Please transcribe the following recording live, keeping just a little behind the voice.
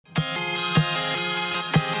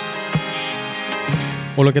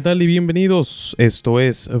Hola, ¿qué tal? Y bienvenidos. Esto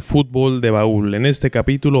es Fútbol de Baúl. En este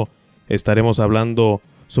capítulo estaremos hablando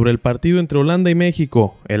sobre el partido entre Holanda y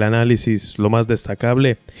México, el análisis, lo más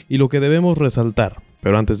destacable y lo que debemos resaltar.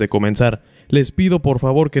 Pero antes de comenzar, les pido por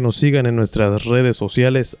favor que nos sigan en nuestras redes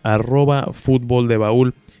sociales @Fútbol de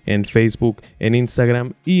Baúl en Facebook, en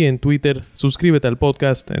Instagram y en Twitter. Suscríbete al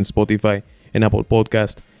podcast en Spotify, en Apple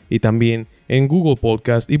Podcast y también en Google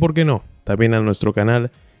Podcast y, por qué no, también a nuestro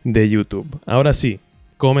canal de YouTube. Ahora sí,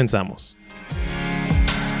 comenzamos.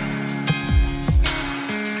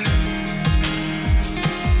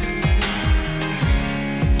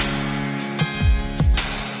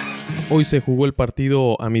 Hoy se jugó el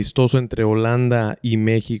partido amistoso entre Holanda y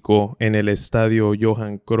México en el estadio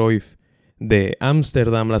Johan Cruyff de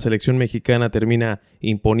Ámsterdam. La selección mexicana termina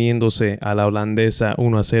imponiéndose a la holandesa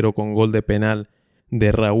 1-0 con gol de penal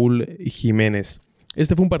de Raúl Jiménez.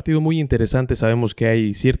 Este fue un partido muy interesante. Sabemos que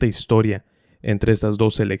hay cierta historia entre estas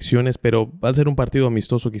dos selecciones, pero al ser un partido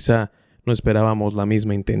amistoso quizá no esperábamos la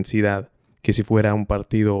misma intensidad que si fuera un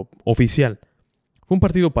partido oficial. Fue un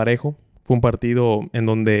partido parejo, fue un partido en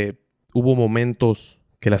donde hubo momentos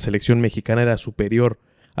que la selección mexicana era superior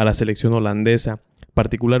a la selección holandesa,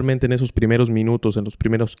 particularmente en esos primeros minutos, en los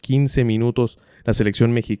primeros 15 minutos, la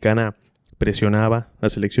selección mexicana presionaba, la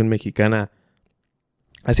selección mexicana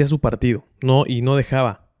hacía su partido, y no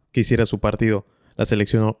dejaba que hiciera su partido la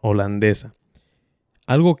selección holandesa.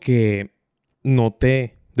 Algo que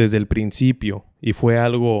noté desde el principio y fue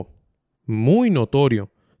algo muy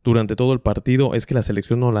notorio durante todo el partido es que la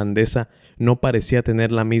selección holandesa no parecía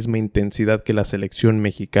tener la misma intensidad que la selección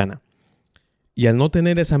mexicana. Y al no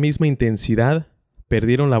tener esa misma intensidad,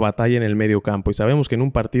 perdieron la batalla en el medio campo. Y sabemos que en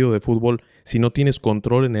un partido de fútbol, si no tienes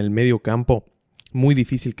control en el medio campo, muy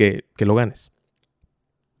difícil que lo ganes.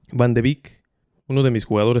 Van de Beek, uno de mis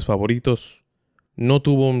jugadores favoritos, no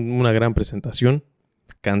tuvo una gran presentación.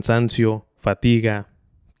 Cansancio, fatiga,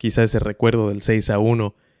 quizá ese recuerdo del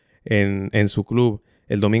 6-1 en su club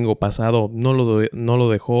el domingo pasado no lo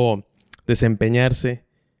dejó desempeñarse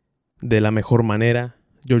de la mejor manera.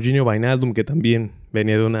 Georginio Wijnaldum, que también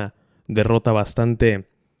venía de una derrota bastante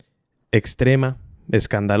extrema,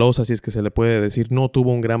 escandalosa, si es que se le puede decir, no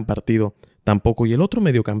tuvo un gran partido tampoco. Y el otro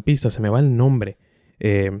mediocampista, se me va el nombre,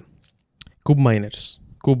 Koopmeiners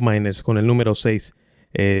con el número 6.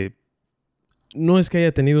 No es que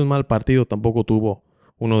haya tenido un mal partido, tampoco tuvo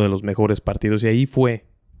uno de los mejores partidos. Y ahí fue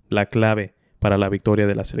la clave para la victoria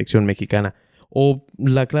de la selección mexicana. O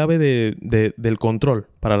la clave del control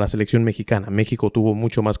para la selección mexicana. México tuvo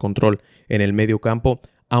mucho más control en el medio campo,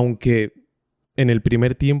 aunque en el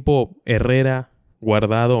primer tiempo Herrera,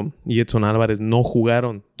 Guardado y Edson Álvarez no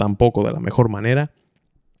jugaron tampoco de la mejor manera.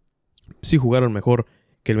 Sí jugaron mejor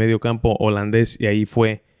que el medio campo holandés y ahí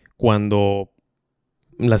fue cuando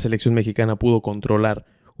la selección mexicana pudo controlar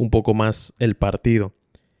un poco más el partido.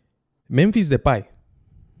 Memphis Depay,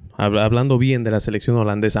 hablando bien de la selección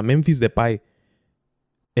holandesa, Memphis Depay,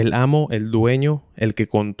 el amo, el dueño, el que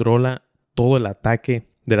controla todo el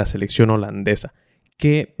ataque de la selección holandesa.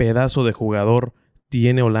 Qué pedazo de jugador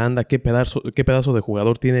tiene Holanda, qué pedazo de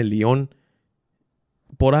jugador tiene Lyon.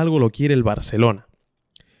 Por algo lo quiere el Barcelona.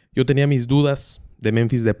 Yo tenía mis dudas de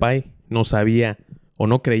Memphis Depay, no sabía o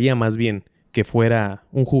no creía más bien que fuera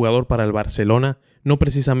un jugador para el Barcelona, no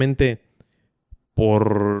precisamente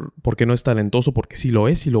porque no es talentoso, porque sí lo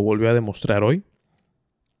es y lo volvió a demostrar hoy.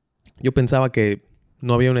 Yo pensaba que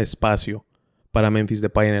no había un espacio para Memphis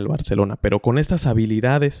Depay en el Barcelona, pero con estas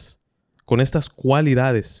habilidades, con estas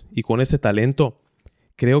cualidades y con este talento,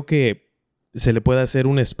 creo que se le puede hacer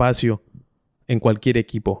un espacio en cualquier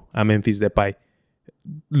equipo a Memphis Depay.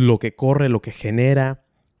 Lo que corre, lo que genera,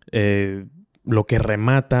 lo que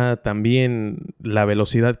remata, también la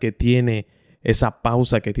velocidad que tiene, esa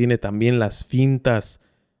pausa que tiene, también las fintas.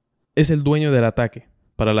 Es el dueño del ataque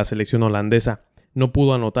para la selección holandesa. No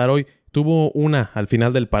pudo anotar hoy. Tuvo una al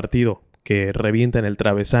final del partido que revienta en el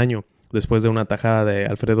travesaño después de una tajada de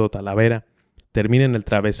Alfredo Talavera. Termina en el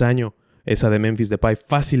travesaño esa de Memphis Depay.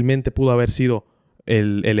 Fácilmente pudo haber sido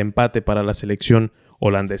el empate para la selección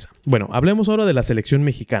holandesa. Bueno, hablemos ahora de la selección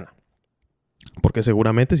mexicana. Porque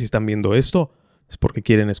seguramente si están viendo esto es porque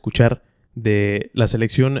quieren escuchar de la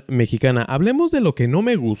selección mexicana. Hablemos de lo que no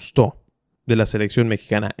me gustó de la selección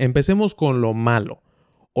mexicana. Empecemos con lo malo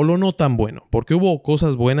o lo no tan bueno, porque hubo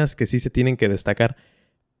cosas buenas que sí se tienen que destacar,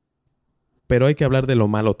 pero hay que hablar de lo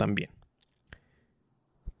malo también.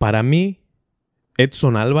 Para mí,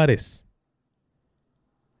 Edson Álvarez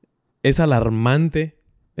es alarmante.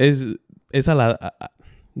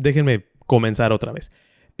 Déjenme comenzar otra vez.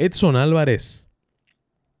 Edson Álvarez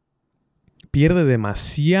pierde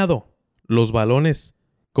demasiado los balones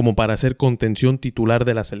como para ser contención titular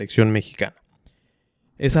de la selección mexicana.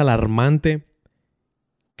 Es alarmante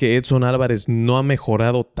que Edson Álvarez no ha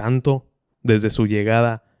mejorado tanto desde su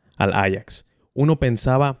llegada al Ajax. Uno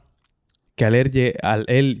pensaba que al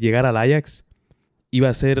él llegar al Ajax iba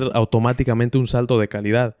a ser automáticamente un salto de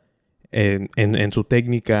calidad en su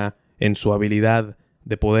técnica, en su habilidad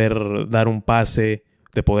de poder dar un pase,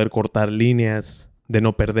 de poder cortar líneas, de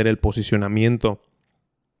no perder el posicionamiento.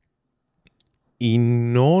 Y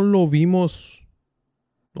no lo vimos,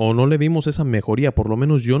 o no le vimos esa mejoría, por lo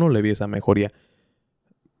menos yo no le vi esa mejoría.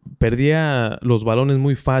 Perdía los balones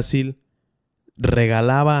muy fácil,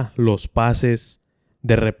 regalaba los pases,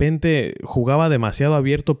 de repente jugaba demasiado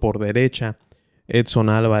abierto por derecha Edson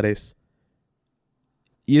Álvarez.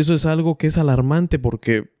 Y eso es algo que es alarmante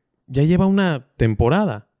porque ya lleva una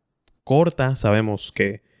temporada corta, sabemos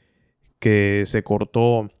que se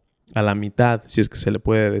cortó a la mitad, si es que se le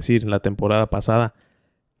puede decir, la temporada pasada.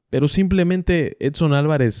 Pero simplemente Edson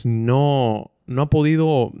Álvarez no ha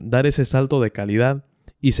podido dar ese salto de calidad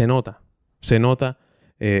y se nota.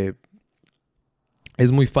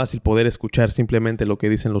 Es muy fácil poder escuchar simplemente lo que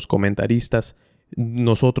dicen los comentaristas.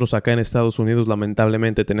 Nosotros acá en Estados Unidos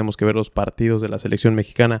lamentablemente tenemos que ver los partidos de la selección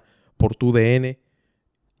mexicana por TUDN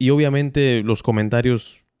y obviamente los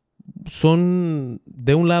comentarios son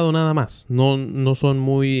de un lado nada más. No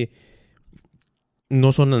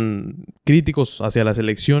son críticos hacia la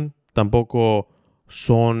selección, tampoco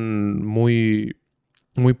son muy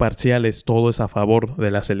parciales, todo es a favor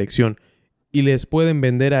de la selección. Y les pueden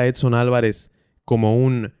vender a Edson Álvarez como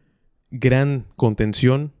un gran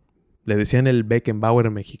contención. Le decían el Beckenbauer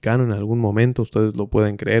mexicano en algún momento, ustedes lo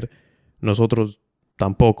pueden creer, nosotros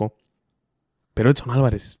tampoco. Pero Edson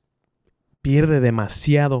Álvarez pierde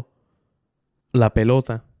demasiado la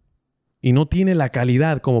pelota y no tiene la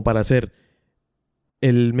calidad como para ser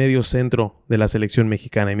el medio centro de la selección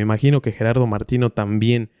mexicana. Y me imagino que Gerardo Martino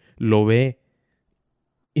también lo ve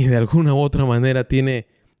y de alguna u otra manera tiene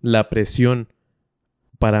la presión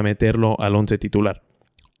para meterlo al once titular.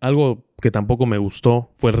 Algo que tampoco me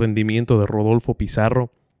gustó fue el rendimiento de Rodolfo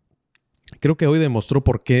Pizarro. Creo que hoy demostró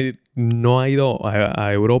por qué no ha ido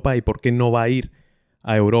a Europa y por qué no va a ir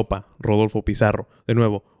a Europa Rodolfo Pizarro. De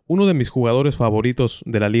nuevo, uno de mis jugadores favoritos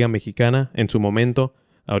de la Liga Mexicana en su momento,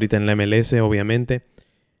 ahorita en la MLS obviamente.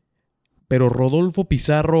 Pero Rodolfo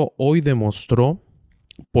Pizarro hoy demostró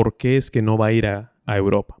por qué es que no va a ir a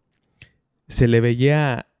Europa. Se le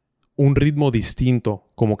veía un ritmo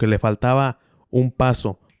distinto, como que le faltaba un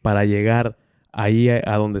paso para llegar ahí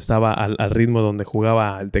a donde estaba, al ritmo donde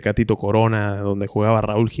jugaba el Tecatito Corona, donde jugaba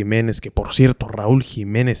Raúl Jiménez, que por cierto, Raúl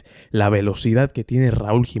Jiménez, la velocidad que tiene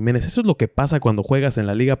Raúl Jiménez, eso es lo que pasa cuando juegas en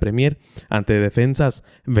la Liga Premier ante defensas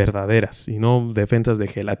verdaderas y no defensas de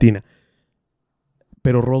gelatina.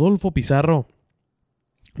 Pero Rodolfo Pizarro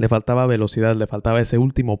le faltaba velocidad, le faltaba ese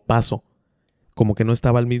último paso, como que no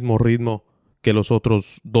estaba al mismo ritmo que los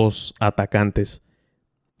otros dos atacantes.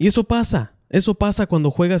 Y eso pasa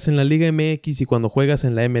cuando juegas en la Liga MX y cuando juegas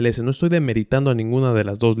en la MLS. No estoy demeritando a ninguna de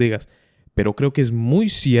las dos ligas, pero creo que es muy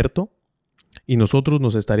cierto y nosotros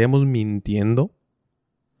nos estaríamos mintiendo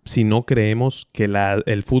si no creemos que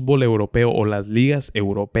el fútbol europeo o las ligas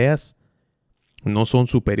europeas no son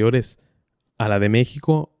superiores a la de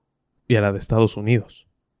México y a la de Estados Unidos.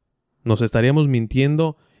 Nos estaríamos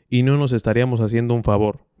mintiendo y no nos estaríamos haciendo un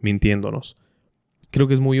favor mintiéndonos. Creo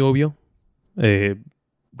que es muy obvio.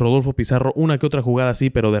 Rodolfo Pizarro, una que otra jugada sí,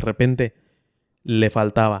 pero de repente le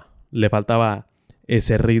faltaba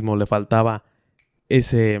ese ritmo, le faltaba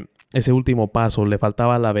ese último paso, le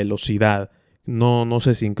faltaba la velocidad. No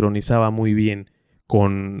se sincronizaba muy bien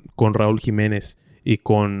con Raúl Jiménez y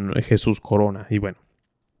con Jesús Corona. Y bueno,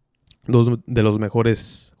 dos de los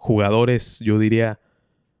mejores jugadores, yo diría,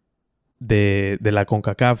 de la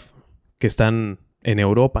CONCACAF que están en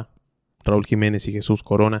Europa, Raúl Jiménez y Jesús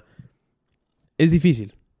Corona. Es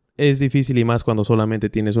difícil y más cuando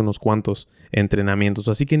solamente tienes unos cuantos entrenamientos.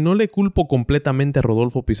 Así que no le culpo completamente a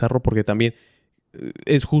Rodolfo Pizarro porque también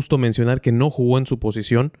es justo mencionar que no jugó en su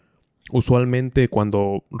posición. Usualmente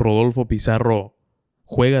cuando Rodolfo Pizarro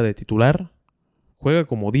juega de titular, juega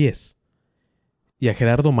como 10. Y a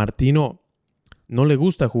Gerardo Martino no le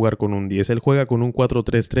gusta jugar con un 10. Él juega con un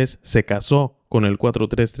 4-3-3, se casó con el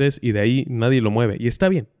 4-3-3 y de ahí nadie lo mueve. Y está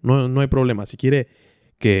bien, no hay problema. Si quiere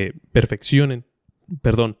que perfeccionen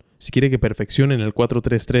el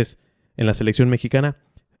 4-3-3 en la selección mexicana,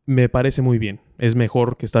 me parece muy bien. Es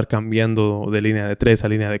mejor que estar cambiando de línea de 3 a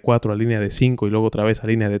línea de 4 a línea de 5 y luego otra vez a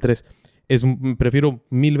línea de 3. Prefiero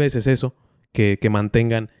 1000 veces eso que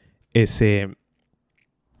mantengan ese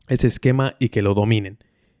esquema y que lo dominen.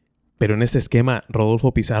 Pero en este esquema,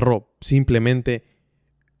 Rodolfo Pizarro simplemente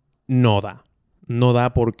no da. No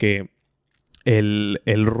da porque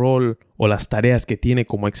el rol o las tareas que tiene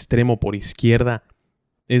como extremo por izquierda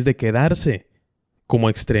es de quedarse como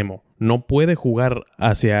extremo. No puede jugar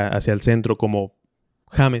hacia el centro como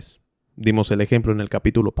James. Dimos el ejemplo en el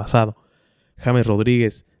capítulo pasado. James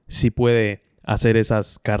Rodríguez sí puede hacer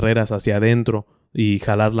esas carreras hacia adentro y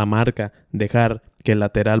jalar la marca, dejar que el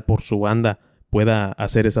lateral por su banda pueda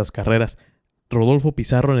hacer esas carreras. Rodolfo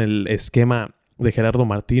Pizarro en el esquema de Gerardo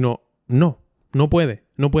Martino, no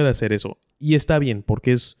puede hacer eso. Y está bien,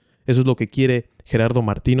 porque eso es lo que quiere Gerardo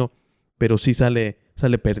Martino, pero sí sale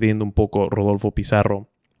perdiendo un poco Rodolfo Pizarro.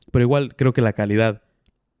 Pero igual creo que la calidad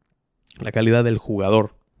del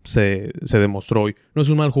jugador se demostró hoy. No es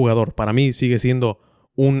un mal jugador, para mí sigue siendo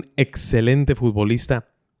un excelente futbolista,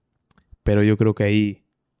 pero yo creo que ahí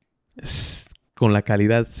con la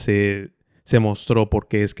calidad se mostró por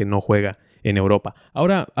qué es que no juega en Europa.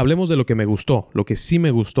 Ahora hablemos de lo que me gustó, lo que sí me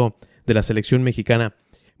gustó de la selección mexicana.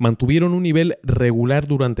 Mantuvieron un nivel regular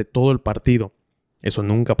durante todo el partido. Eso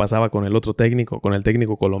nunca pasaba con el otro técnico, con el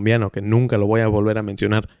técnico colombiano, que nunca lo voy a volver a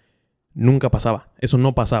mencionar. Nunca pasaba, eso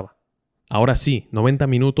no pasaba. Ahora sí, 90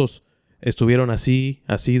 minutos estuvieron así,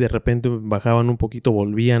 de repente bajaban un poquito,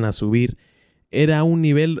 volvían a subir. Era un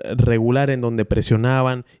nivel regular en donde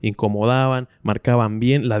presionaban, incomodaban, marcaban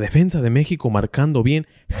bien. La defensa de México marcando bien.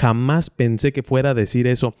 Jamás pensé que fuera a decir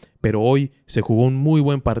eso, pero hoy se jugó un muy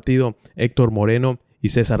buen partido. Héctor Moreno y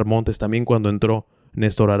César Montes también cuando entró.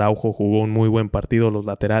 Néstor Araujo jugó un muy buen partido. Los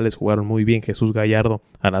laterales jugaron muy bien. Jesús Gallardo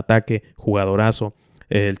al ataque, jugadorazo.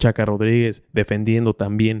 El Chaca Rodríguez defendiendo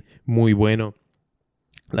también muy bueno.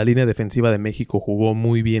 La línea defensiva de México jugó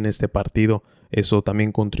muy bien este partido. Eso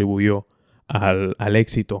también contribuyó al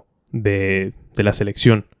éxito de la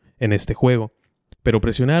selección en este juego. Pero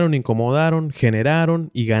presionaron, incomodaron,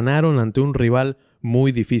 generaron y ganaron ante un rival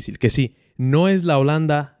muy difícil. Que sí, no es la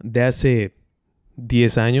Holanda de hace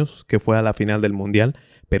 10 años que fue a la final del Mundial,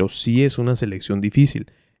 pero sí es una selección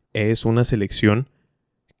difícil. Es una selección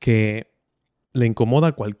que le incomoda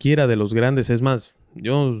a cualquiera de los grandes. Es más,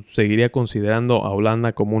 yo seguiría considerando a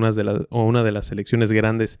Holanda como una de las selecciones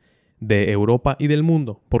grandes de Europa y del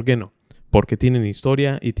mundo. ¿Por qué no? Porque tienen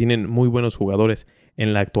historia y tienen muy buenos jugadores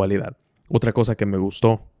en la actualidad. Otra cosa que me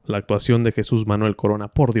gustó, la actuación de Jesús Manuel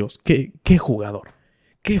Corona. Por Dios, qué jugador.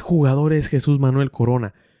 ¿Qué jugador es Jesús Manuel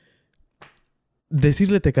Corona?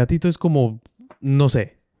 Decirle Tecatito es como, no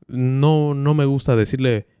sé, no me gusta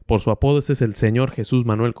decirle por su apodo. Este es el señor Jesús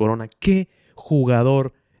Manuel Corona. ¿Qué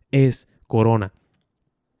jugador es Corona?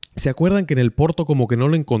 ¿Se acuerdan que en el Porto como que no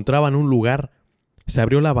le encontraban un lugar? Se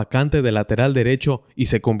abrió la vacante de lateral derecho y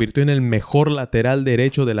se convirtió en el mejor lateral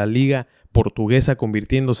derecho de la liga portuguesa,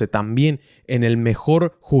 convirtiéndose también en el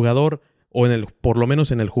mejor jugador o por lo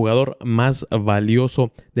menos en el jugador más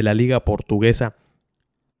valioso de la liga portuguesa.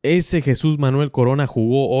 Ese Jesús Manuel Corona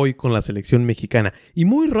jugó hoy con la selección mexicana y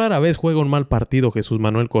muy rara vez juega un mal partido Jesús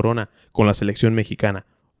Manuel Corona con la selección mexicana.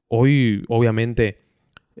 Hoy, obviamente,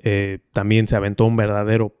 también se aventó un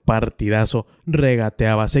verdadero partidazo.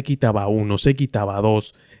 Regateaba, se quitaba uno, se quitaba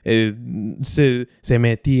dos, se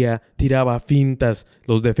metía, tiraba fintas,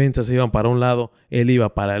 los defensas se iban para un lado, él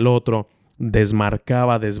iba para el otro,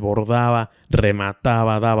 desmarcaba, desbordaba,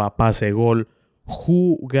 remataba, daba pase, gol.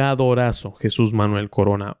 Jugadorazo Jesús Manuel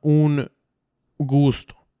Corona. Un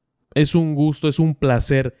gusto, es un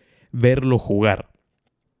placer verlo jugar.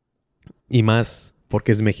 Y más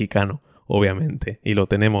porque es mexicano, obviamente, y lo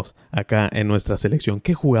tenemos acá en nuestra selección.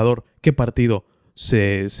 ¿Qué jugador, qué partido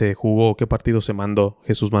se jugó, qué partido se mandó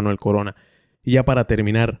Jesús Manuel Corona? Y ya para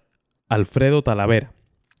terminar, Alfredo Talavera.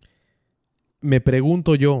 Me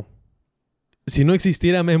pregunto yo, si no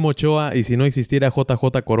existiera Memo Ochoa y si no existiera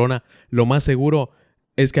JJ Corona, lo más seguro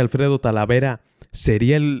es que Alfredo Talavera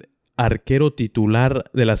sería el arquero titular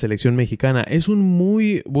de la selección mexicana. Es un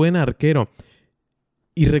muy buen arquero.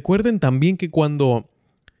 Y recuerden también que cuando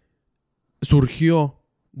surgió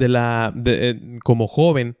como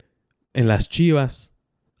joven en las Chivas,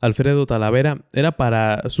 Alfredo Talavera era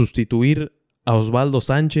para sustituir a Osvaldo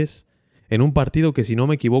Sánchez en un partido que, si no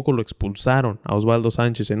me equivoco, lo expulsaron a Osvaldo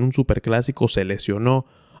Sánchez en un superclásico, se lesionó,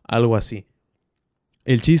 algo así.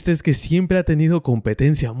 El chiste es que siempre ha tenido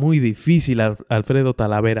competencia muy difícil Alfredo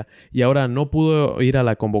Talavera y ahora no pudo ir a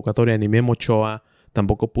la convocatoria ni Memo Ochoa,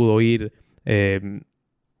 tampoco pudo ir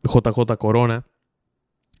JJ Corona.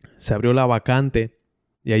 Se abrió la vacante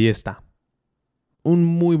y ahí está. Un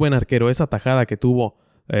muy buen arquero. Esa tajada que tuvo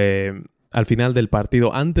al final del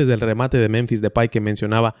partido, antes del remate de Memphis Depay que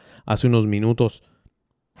mencionaba hace unos minutos.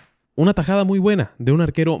 Una tajada muy buena, de un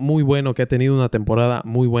arquero muy bueno que ha tenido una temporada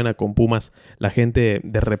muy buena con Pumas. La gente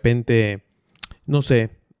de repente, no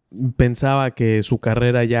sé, pensaba que su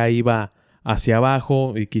carrera ya iba hacia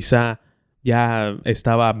abajo y quizá ya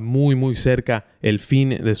estaba muy muy cerca el fin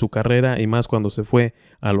de su carrera, y más cuando se fue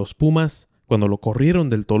a los Pumas, cuando lo corrieron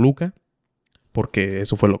del Toluca, porque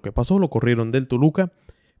eso fue lo que pasó, lo corrieron del Toluca,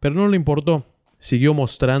 pero no le importó, siguió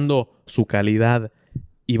mostrando su calidad,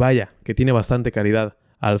 y vaya, que tiene bastante calidad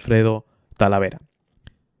Alfredo Talavera.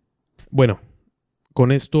 Bueno,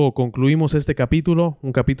 con esto concluimos este capítulo,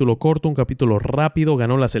 un capítulo corto, un capítulo rápido.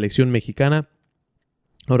 Ganó la selección mexicana,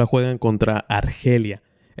 ahora juegan contra Argelia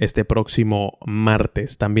este próximo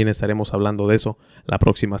martes. También estaremos hablando de eso la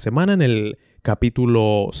próxima semana en el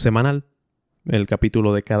capítulo semanal, el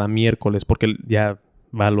capítulo de cada miércoles, porque ya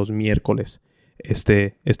va los miércoles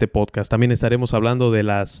este podcast. También estaremos hablando de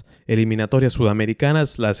las eliminatorias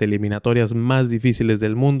sudamericanas, las eliminatorias más difíciles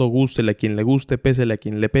del mundo, gústele a quien le guste, pésele a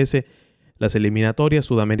quien le pese. Las eliminatorias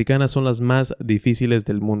sudamericanas son las más difíciles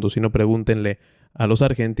del mundo. Si no, pregúntenle a los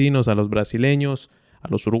argentinos, a los brasileños, a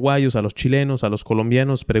los uruguayos, a los chilenos, a los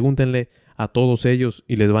colombianos. Pregúntenle a todos ellos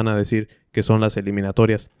y les van a decir que son las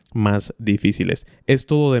eliminatorias más difíciles. Es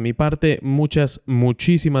todo de mi parte.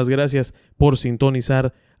 Muchísimas gracias por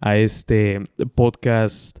sintonizar a este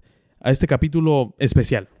podcast, a este capítulo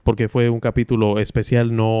especial, porque fue un capítulo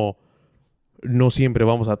especial. No siempre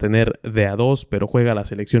vamos a tener de a dos, pero juega la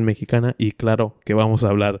selección mexicana y claro que vamos a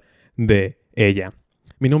hablar de ella.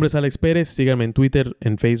 Mi nombre es Alex Pérez, síganme en Twitter,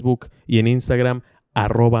 en Facebook y en Instagram,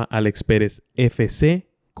 @AlexPérezFC,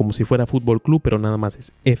 como si fuera Fútbol Club, pero nada más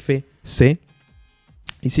es FC.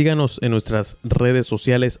 Y síganos en nuestras redes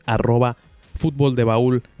sociales, @Fútbol de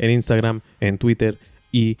Baúl, en Instagram, en Twitter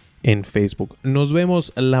y en Facebook. Nos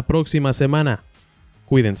vemos la próxima semana.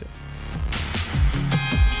 Cuídense.